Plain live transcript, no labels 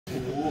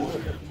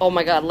Oh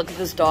my God, look at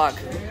this dog.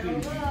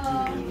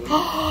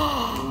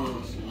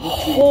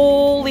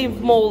 Holy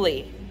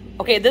moly.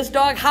 Okay, this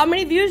dog, how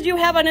many views do you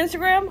have on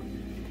Instagram?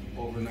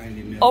 Over 90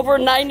 million. Over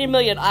 90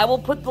 million. I will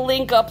put the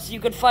link up so you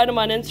can find him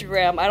on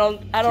Instagram. I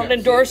don't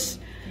endorse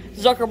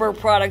Zuckerberg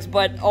products,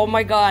 but oh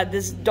my God,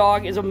 this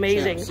dog is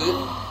amazing.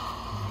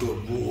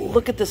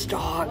 Look at this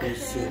dog.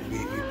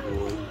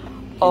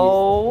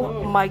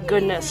 Oh my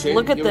goodness.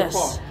 Look at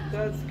this.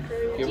 That's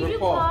crazy. Give her a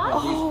paw.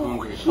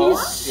 Oh,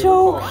 he's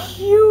so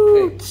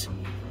cute.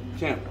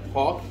 Champ,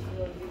 paw.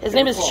 His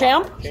name is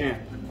Champ? Champ.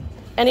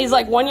 And he's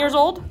like 1 year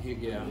old?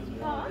 Yeah.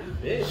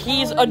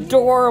 He's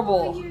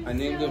adorable. I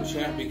named him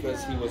Champ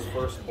because he was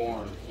first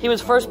born. He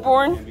was first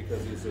born? And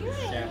because he's a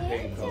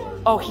champagne color.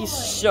 Oh, he's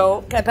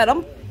so... Can I pet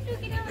him?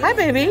 Hi,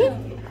 baby.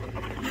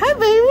 Hi,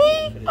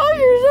 baby. Oh,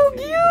 you're so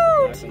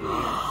cute.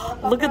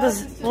 Look at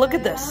this. Look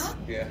at this.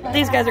 Yeah.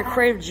 These guys are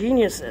creative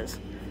geniuses.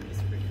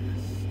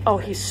 Oh,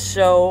 he's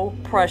so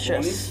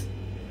precious.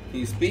 Can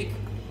you speak?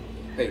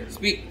 Hey,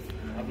 speak.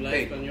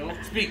 Hey,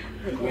 speak.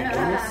 You want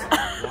bonies?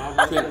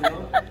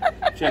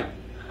 Champ,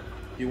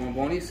 you want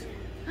bonies?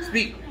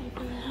 Speak.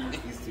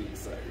 He's too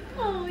excited.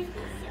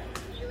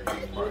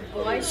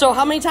 So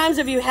how many times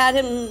have you had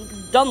him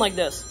done like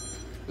this?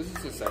 This is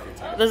the second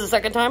time. This is the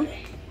second time?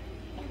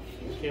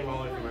 We came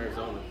all the way from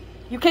Arizona.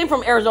 You came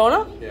from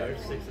Arizona? Yeah. They're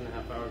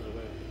 6.5 hours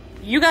away.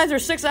 You guys are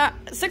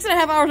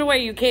 6.5 hours away.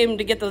 You came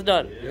to get this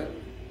done. Yeah.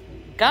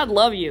 God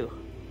love you.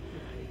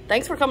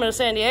 Thanks for coming to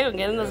San Diego and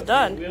getting this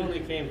done. We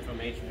only came from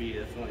HB.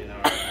 That's only an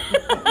hour.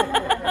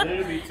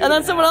 And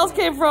then someone else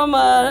came from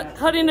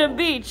Huntington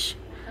Beach.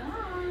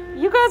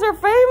 You guys are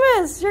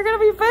famous. You're gonna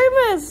be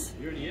famous.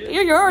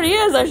 You already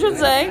is, I should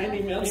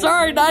say.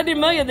 Sorry, 90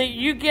 million.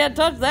 You can't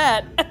touch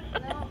that.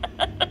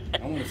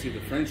 I want to see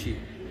the Frenchie.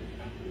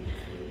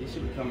 He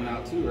should be coming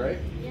out too, right?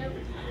 Yep.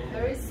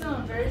 Very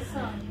soon, very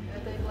soon.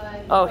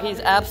 Oh,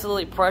 he's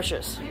absolutely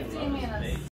precious. 15 minutes.